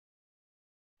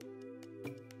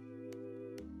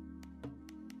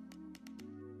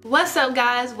What's up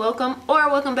guys,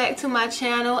 welcome back to my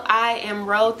channel. I am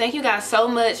Ro. Thank you guys so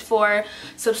much for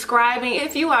subscribing.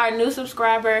 If you are a new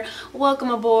subscriber,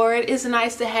 welcome aboard. It's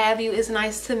nice to have you. It's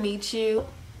nice to meet you.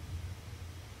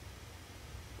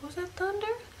 Was that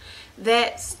thunder?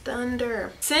 That's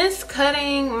thunder. Since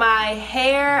cutting my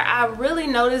hair, I really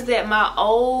noticed that my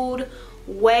old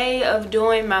way of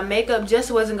doing my makeup just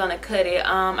wasn't gonna cut it.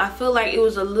 I feel like it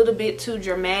was a little bit too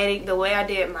dramatic. The way I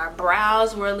did my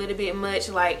brows were a little bit much.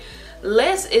 Like,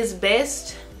 less is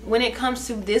best when it comes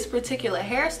to this particular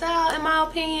hairstyle, in my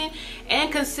opinion.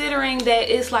 And considering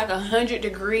that it's like 100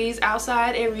 degrees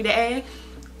outside every day,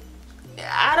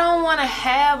 I don't want to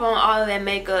have on all of that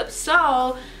makeup.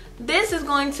 So this is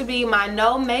going to be my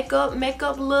no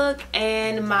makeup look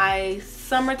and my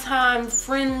summertime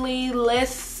friendly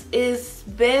less is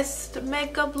best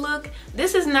makeup look.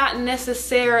 This is not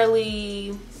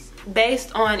necessarily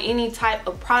based on any type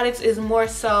of products. It's more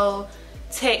so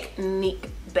technique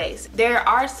based. There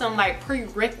are some like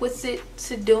prerequisites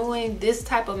to doing this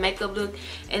type of makeup look,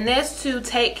 and that's to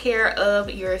take care of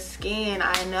your skin.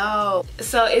 I know.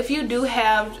 So if you do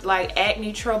have like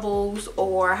acne troubles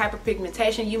or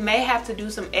hyperpigmentation, you may have to do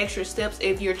some extra steps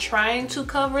if you're trying to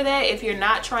cover that. If you're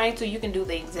not trying to, you can do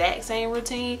the exact same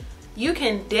routine. You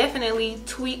can definitely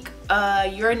tweak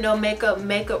your no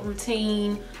makeup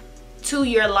routine to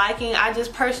your liking. I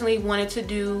just personally wanted to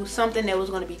do something that was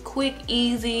going to be quick,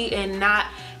 easy, and not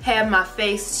have my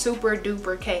face super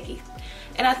duper cakey.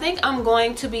 And I think I'm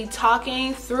going to be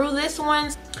talking through this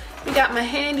one. We got my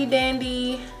handy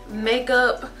dandy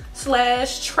makeup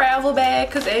slash travel bag,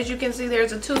 because as you can see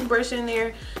there's a toothbrush in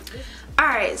there.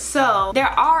 Alright, so there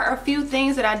are a few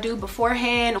things that I do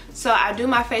beforehand. So I do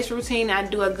my face routine, I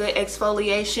do a good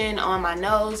exfoliation on my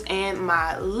nose and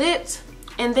my lips.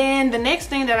 And then the next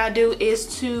thing that I do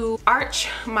is to arch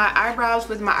my eyebrows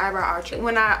with my eyebrow archer.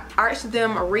 When I arched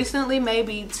them recently,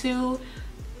 maybe 2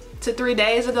 to 3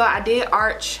 days ago, I did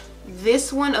arch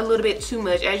this one a little bit too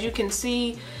much. As you can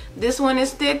see, this one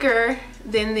is thicker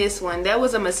than this one. That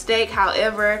was a mistake.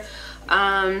 However,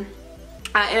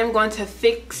 I am going to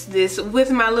fix this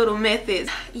with my little methods.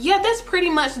 Yeah, that's pretty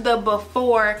much the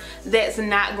before that's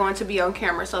not going to be on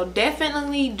camera. So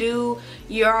definitely do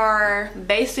your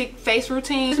basic face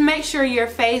routine. Just make sure your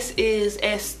face is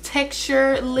as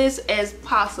textureless as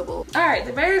possible. Alright,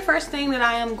 the very first thing that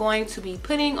I am going to be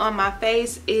putting on my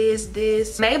face is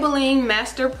this Maybelline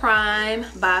Master Prime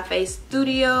by Face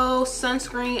Studio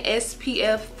Sunscreen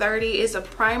SPF 30. It's a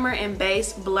primer and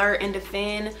base Blur and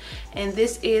Defend. And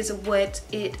this is what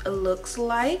it looks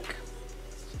like.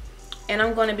 And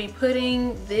I'm going to be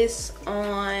putting this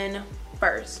on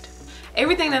first.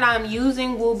 Everything that I'm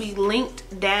using will be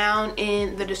linked down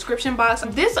in the description box.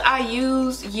 This I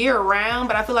use year round,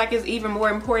 but I feel like it's even more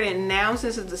important now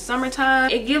since it's the summertime.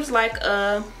 It gives like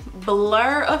a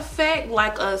blur effect,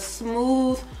 like a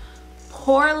smooth,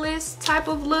 poreless type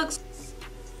of look.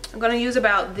 I'm gonna use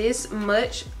about this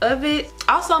much of it.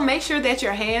 Also, make sure that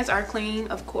your hands are clean,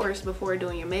 of course, before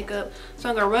doing your makeup. So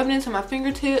I'm gonna rub it into my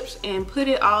fingertips and put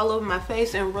it all over my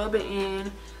face and rub it in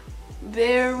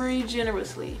very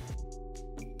generously.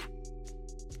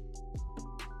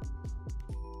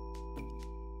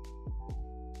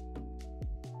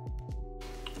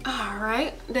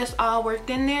 Alright, that's all worked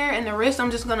in there, and the rest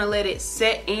I'm just gonna let it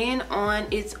set in on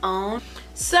its own.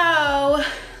 So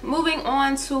moving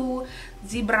on to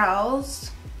the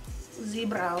brows.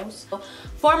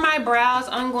 For my brows,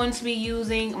 I'm going to be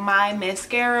using my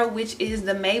mascara, which is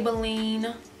the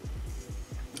Maybelline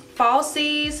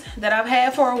Falsies that I've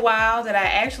had for a while that I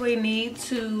actually need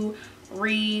to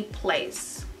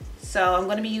replace. So I'm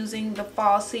going to be using the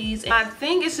Falsies. My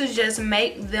thing is to just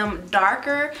make them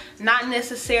darker, not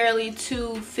necessarily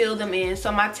to fill them in.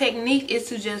 So my technique is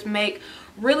to just make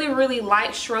really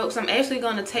light strokes. I'm actually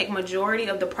going to take majority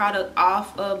of the product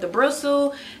off of the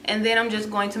bristle, and then I'm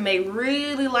just going to make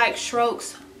really light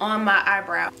strokes on my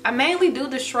eyebrow. I mainly do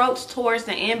the strokes towards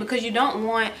the end because you don't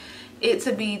want it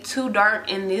to be too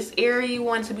dark in this area. You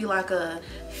want it to be like a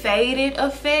faded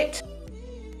effect.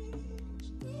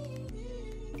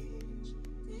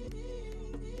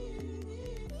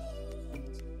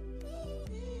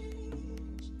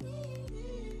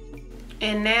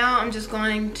 And now I'm just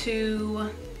going to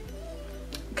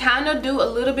kind of do a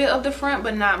little bit of the front,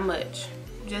 but not much.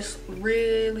 Just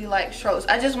really light strokes.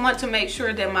 I just want to make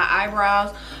sure that my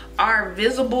eyebrows are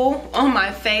visible on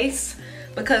my face,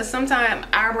 because sometimes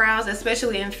eyebrows,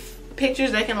 especially in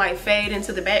pictures, they can like fade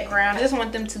into the background. I just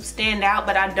want them to stand out,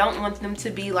 but I don't want them to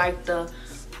be like the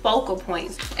focal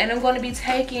points. And I'm going to be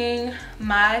taking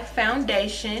my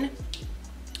foundation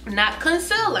not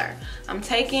concealer. I'm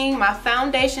taking my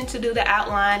foundation to do the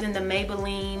outline in the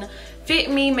Maybelline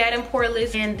FitMe Matte and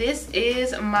Poreless, and this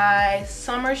is my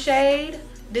summer shade.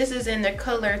 This is in the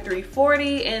color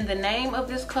 340, and the name of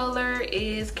this color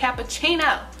is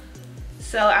Cappuccino.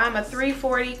 So I'm a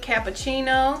 340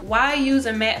 Cappuccino. Why use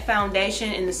a matte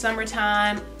foundation in the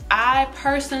summertime? I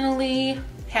personally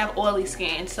have oily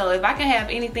skin, so if I can have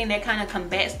anything that kind of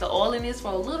combats the oiliness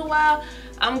for a little while,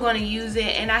 I'm going to use it,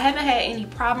 and I haven't had any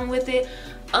problem with it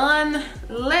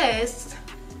unless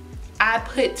I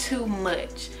put too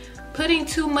much. Putting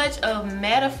too much of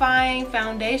mattifying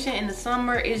foundation in the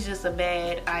summer is just a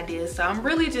bad idea, so I'm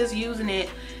really just using it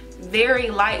very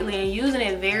lightly, and using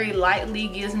it very lightly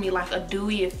gives me like a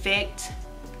dewy effect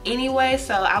anyway,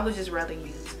 so I would just rather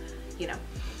use, you know,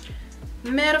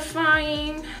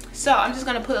 mattifying. So I'm just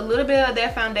going to put a little bit of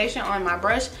that foundation on my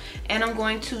brush, and I'm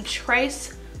going to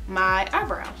trace my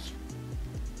eyebrows.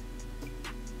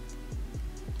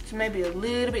 It's maybe a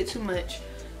little bit too much,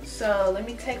 so let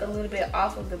me take a little bit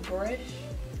off of the brush.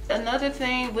 Another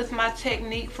thing with my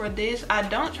technique for this, I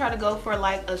don't try to go for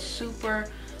like a super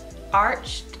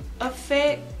arched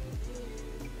effect,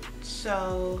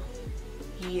 so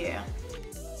yeah.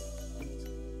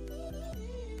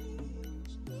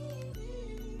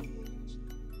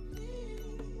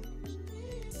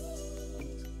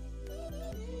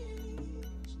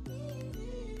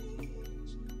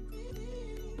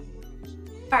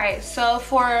 Alright, so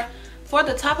for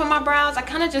the top of my brows, I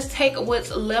kind of just take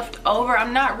what's left over.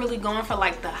 I'm not really going for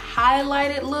like the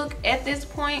highlighted look at this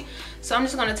point, so I'm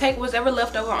just going to take what's ever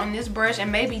left over on this brush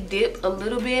and maybe dip a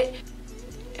little bit.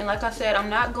 And like I said, I'm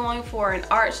not going for an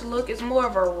arched look, it's more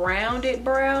of a rounded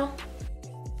brow.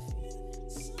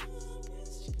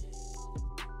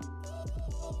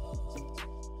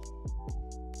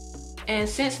 And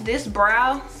since this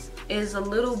brow is a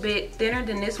little bit thinner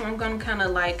than this one, I'm going to kind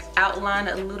of like outline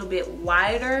it a little bit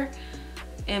wider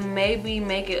and maybe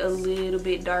make it a little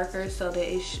bit darker so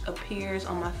that it appears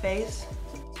on my face.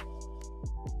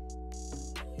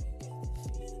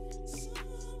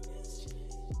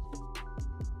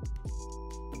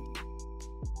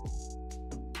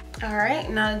 Alright,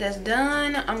 now that that's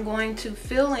done, I'm going to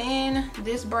fill in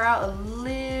this brow a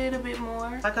little bit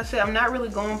more. Like I said, I'm not really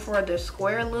going for the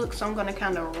square look, so I'm going to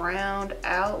kind of round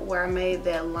out where I made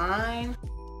that line.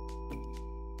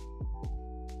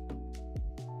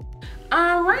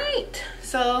 Alright,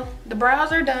 so the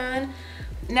brows are done.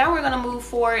 Now we're going to move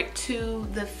forward to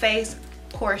the face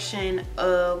portion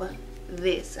of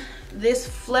this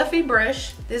fluffy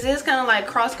brush. This is kind of like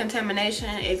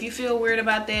cross-contamination. If you feel weird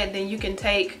about that, then you can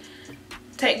take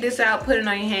this out, put it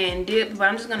on your hand, dip. But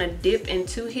I'm just gonna dip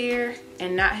into here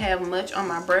and not have much on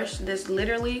my brush. This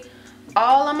literally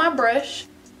all on my brush.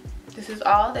 This is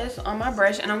all that's on my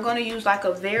brush, and I'm gonna use like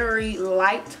a very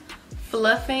light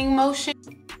fluffing motion.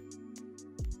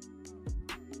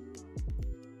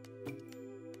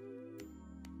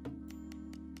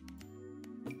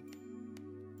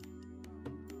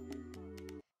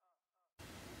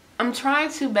 I'm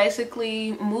trying to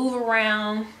basically move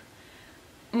around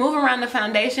the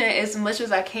foundation as much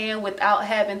as I can without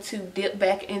having to dip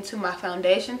back into my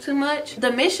foundation too much.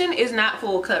 The mission is not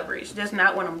full coverage. That's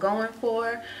not what I'm going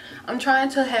for. I'm trying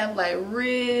to have like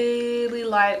really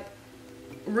light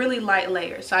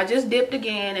layers. So I just dipped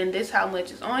again, and this is how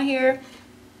much is on here,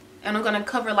 and I'm gonna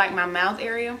cover like my mouth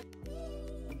area.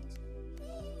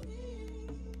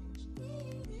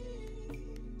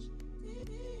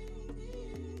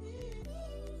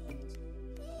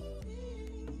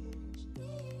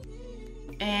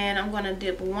 And I'm gonna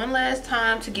dip one last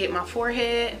time to get my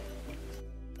forehead.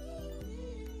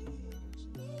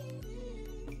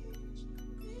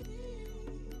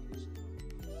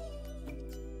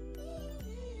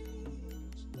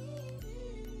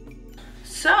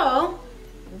 So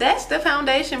that's the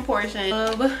foundation portion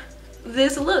of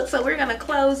this look. So we're gonna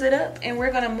close it up, and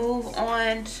we're gonna move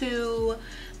on to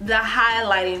the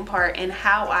highlighting part and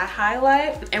how I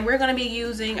highlight. And we're gonna be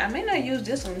using, I may not use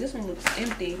this one looks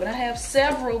empty, but I have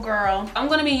several, girl. I'm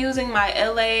gonna be using my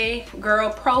LA Girl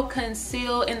Pro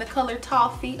Conceal in the color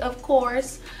Toffee, of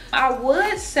course. I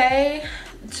would say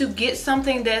to get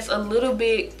something that's a little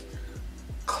bit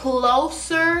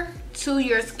closer to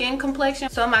your skin complexion.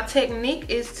 So my technique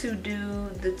is to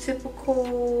do the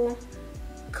typical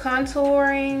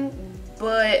contouring,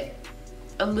 but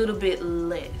a little bit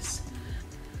less.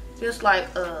 Just like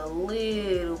a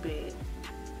little bit.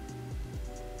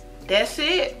 That's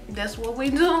it. That's what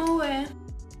we doing.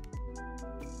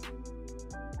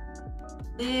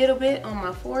 Little bit on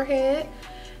my forehead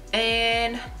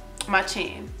and my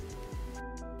chin.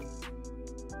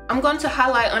 I'm going to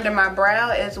highlight under my brow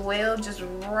as well, just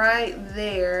right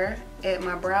there at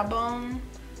my brow bone,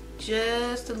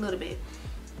 just a little bit.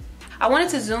 I wanted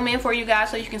to zoom in for you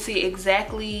guys so you can see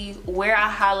exactly where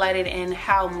I highlighted and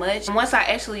how much. And once I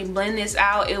actually blend this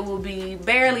out, it will be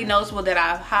barely noticeable that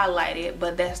I've highlighted,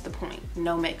 but that's the point.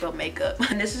 No makeup.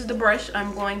 And this is the brush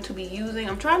I'm going to be using.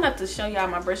 I'm trying not to show y'all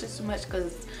my brushes too much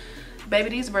because,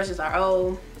 baby, these brushes are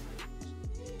old.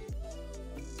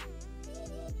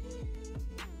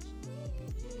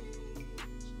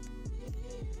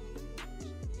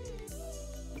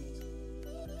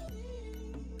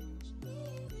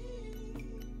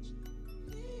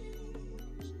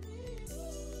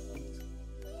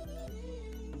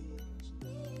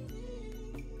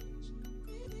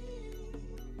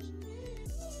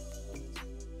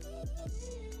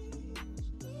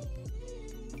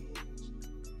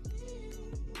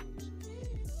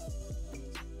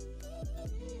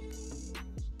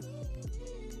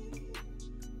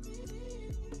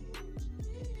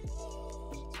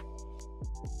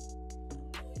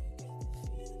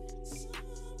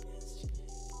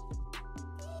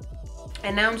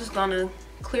 And now I'm just gonna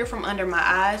clear from under my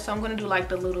eyes. So I'm gonna do like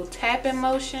the little tapping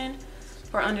motion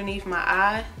for underneath my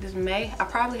eye. I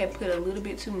probably have put a little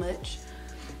bit too much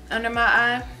under my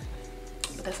eye,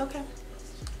 but that's okay.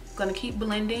 I'm gonna keep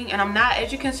blending, and I'm not,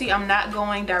 as you can see, I'm not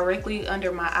going directly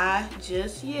under my eye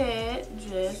just yet.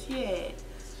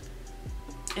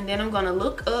 And then I'm gonna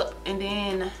look up and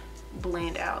then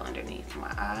blend out underneath my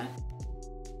eye.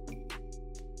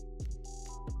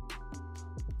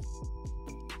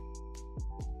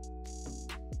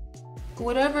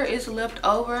 Whatever is left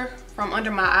over from under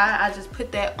my eye, I just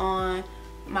put that on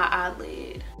my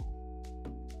eyelid.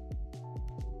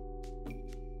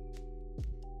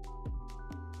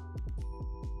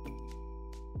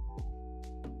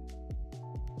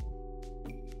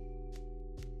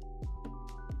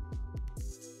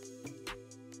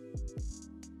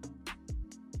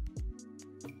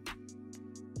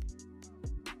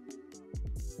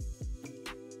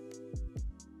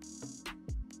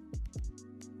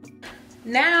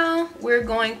 Now we're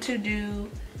going to do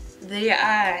the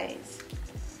eyes.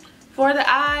 For the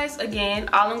eyes, again,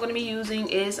 all I'm going to be using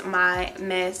is my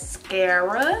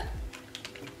mascara.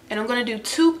 And I'm going to do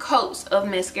 2 coats of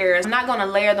mascara. I'm not going to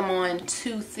layer them on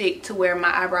too thick to where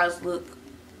my eyebrows look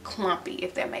clumpy,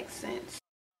 if that makes sense.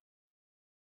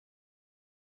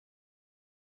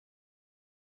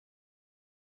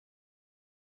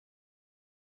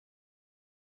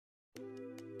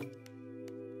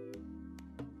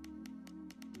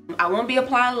 I won't be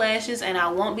applying lashes and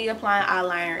I won't be applying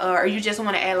eyeliner, or you just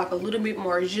want to add like a little bit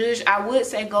more zhuzh, I would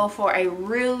say go for a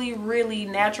really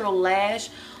natural lash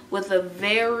with a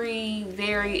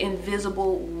very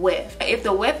invisible weft. If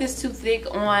the weft is too thick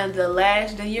on the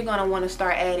lash, then you're going to want to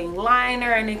start adding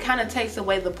liner, and it kind of takes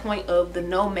away the point of the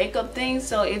no makeup thing.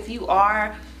 So if you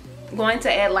are going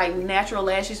to add like natural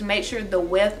lashes, make sure the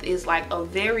weft is like a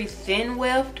very thin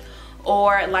weft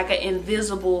or like an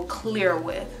invisible clear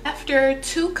weft. After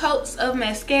 2 coats of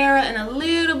mascara and a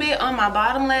little bit on my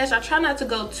bottom lash, I try not to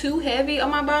go too heavy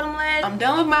on my bottom lash. I'm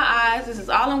done with my eyes. This is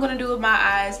all I'm going to do with my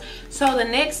eyes. So the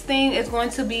next thing is going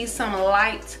to be some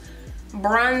light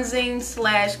bronzing /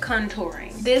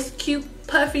 contouring. This cute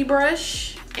puffy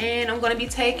brush, and I'm going to be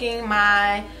taking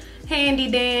my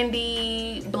handy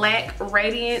dandy black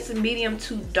Radiance medium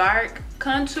to dark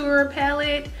contour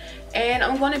palette, and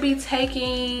I'm going to be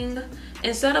taking,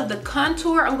 instead of the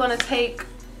contour, I'm going to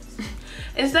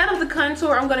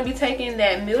be taking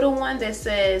that middle one that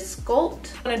says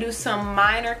sculpt. I'm going to do some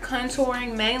minor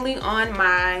contouring, mainly on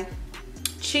my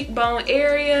cheekbone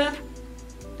area,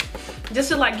 just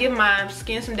to like give my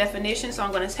skin some definition. So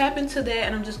I'm going to tap into that,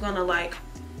 and I'm just going to like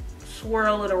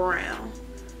swirl it around.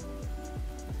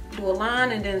 Do a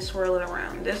line and then swirl it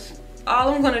around. That's all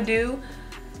I'm going to do.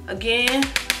 Again,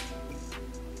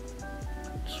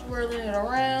 swirling it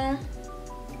around.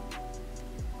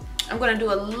 I'm going to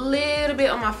do a little bit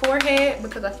on my forehead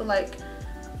because I feel like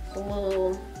it's a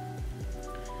little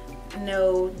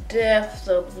no depth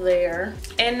up there.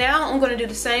 And now I'm going to do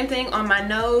the same thing on my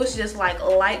nose, just like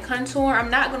light contour. I'm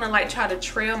not going to like try to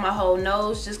trail my whole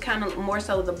nose, just kind of more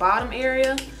so the bottom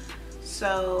area.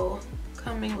 So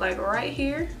coming like right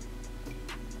here.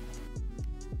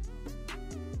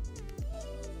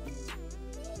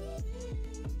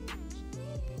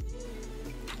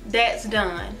 That's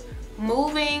done.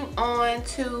 Moving on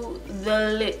to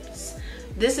the lips.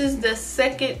 This is the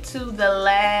second to the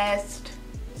last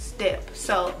step.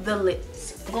 So the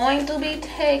lips. I'm going to be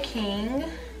taking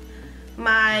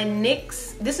my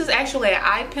NYX. This is actually an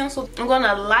eye pencil. I'm going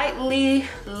to lightly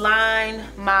line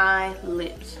my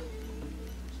lips.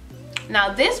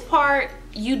 Now this part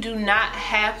you do not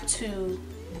have to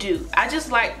do. I just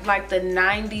like the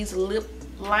 90s lip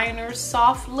liner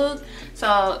soft look,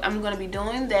 so I'm gonna be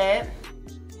doing that.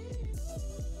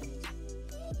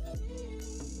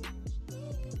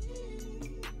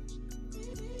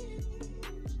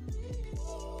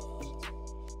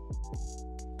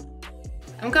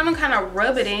 I'm gonna kind of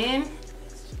rub it in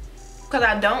because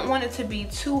I don't want it to be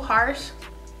too harsh.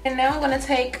 And now I'm gonna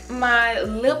take my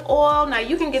lip oil. Now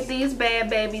you can get these bad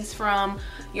babies from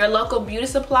your local beauty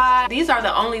supply. These are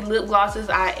the only lip glosses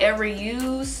I ever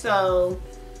use, so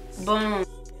boom.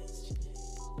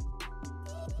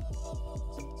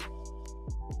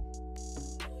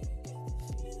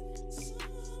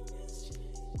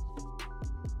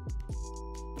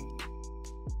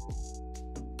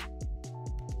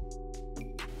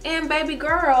 And baby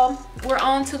girl, we're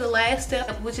on to the last step,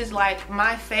 which is like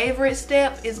my favorite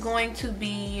step. Is going to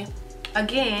be,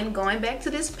 again, going back to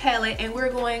this palette, and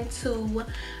we're going to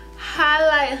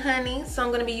highlight, honey. So I'm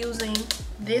going to be using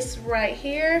this right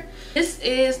here. This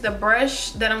is the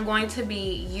brush that I'm going to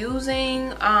be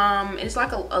using. It's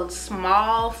like a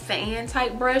small fan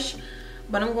type brush,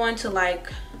 but I'm going to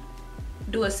like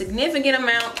do a significant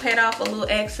amount, pat off a little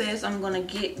excess. I'm going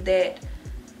to get that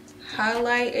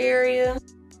highlight area.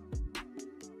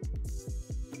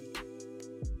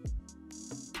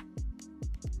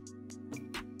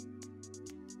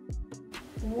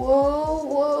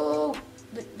 Whoa,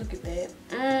 look at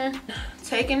that.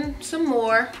 Taking some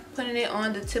more, putting it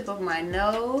on the tip of my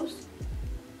nose,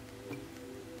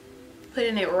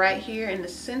 putting it right here in the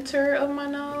center of my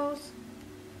nose,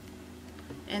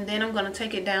 and then I'm going to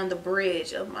take it down the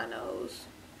bridge of my nose.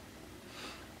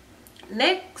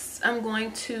 Next, I'm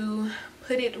going to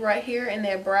put it right here in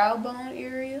that brow bone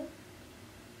area.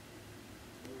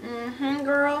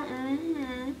 Girl.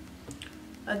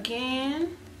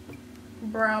 Again,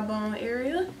 brow bone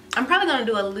area. I'm probably gonna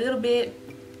do a little bit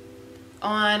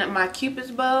on my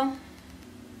Cupid's bow.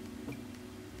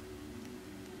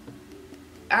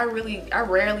 I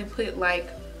rarely put like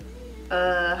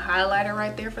a highlighter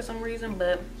right there for some reason,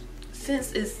 but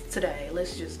since it's today,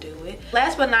 let's just do it.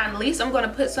 Last but not least, I'm going to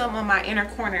put some on my inner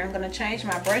corner. I'm going to change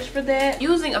my brush for that,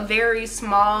 using a very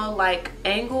small like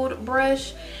angled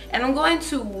brush, and I'm going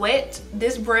to wet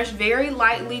this brush very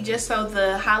lightly just so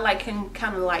the highlight can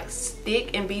kind of like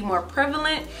stick and be more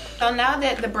prevalent. So now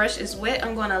that the brush is wet,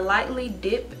 I'm going to lightly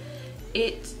dip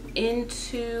it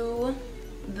into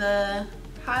the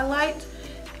highlight,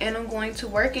 and I'm going to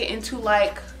work it into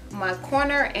like my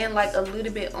corner and like a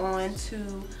little bit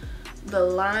onto the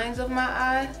lines of my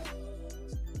eye.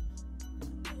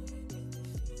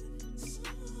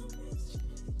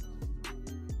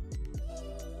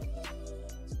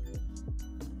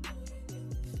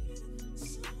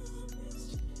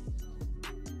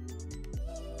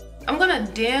 I'm gonna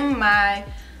dim my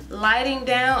lighting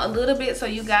down a little bit so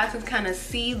you guys can kind of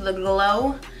see the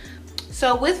glow.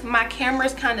 So with my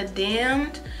camera's kind of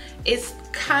dimmed, it's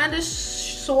kind of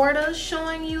sort of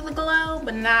showing you the glow,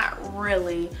 but not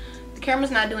really. The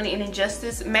camera's not doing it any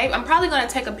justice. Maybe I'm probably going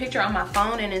to take a picture on my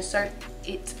phone and insert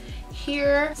it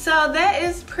here. So that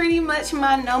is pretty much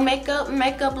my no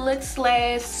makeup look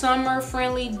slash summer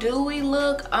friendly dewy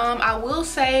look. I will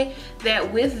say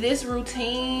that with this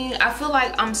routine, I feel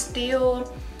like I'm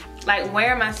still like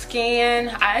wearing my skin.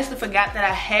 I actually forgot that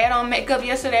I had on makeup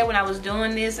yesterday when I was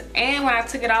doing this, and when I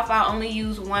took it off I only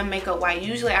used one makeup wipe.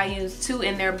 Usually I use two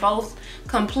and they're both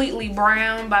completely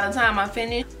brown by the time I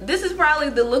finish. This is probably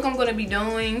the look I'm going to be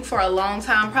doing for a long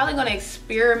time. I'm probably going to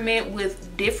experiment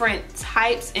with different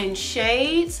types and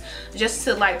shades just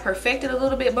to like perfect it a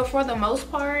little bit, but for the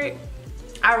most part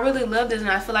I really love this and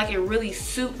I feel like it really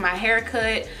suits my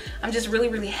haircut. I'm just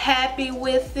really happy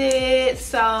with it.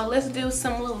 So let's do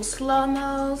some little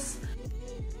slow-mos.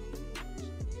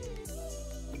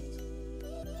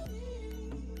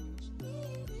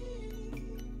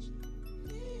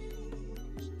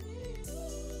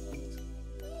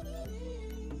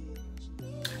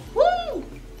 Woo!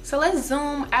 So let's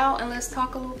zoom out and let's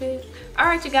talk a little bit. All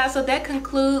right, you guys, so that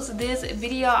concludes this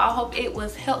video. I hope it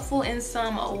was helpful in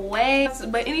some way.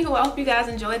 But anywho, I hope you guys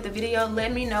enjoyed the video.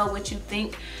 Let me know what you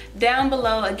think down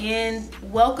below. Again,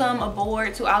 welcome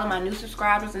aboard to all of my new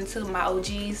subscribers and to my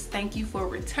OGs. Thank you for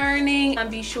returning.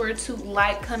 And be sure to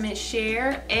like, comment,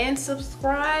 share, and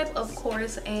subscribe, of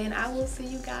course. And I will see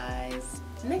you guys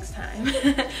next time.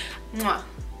 Mwah.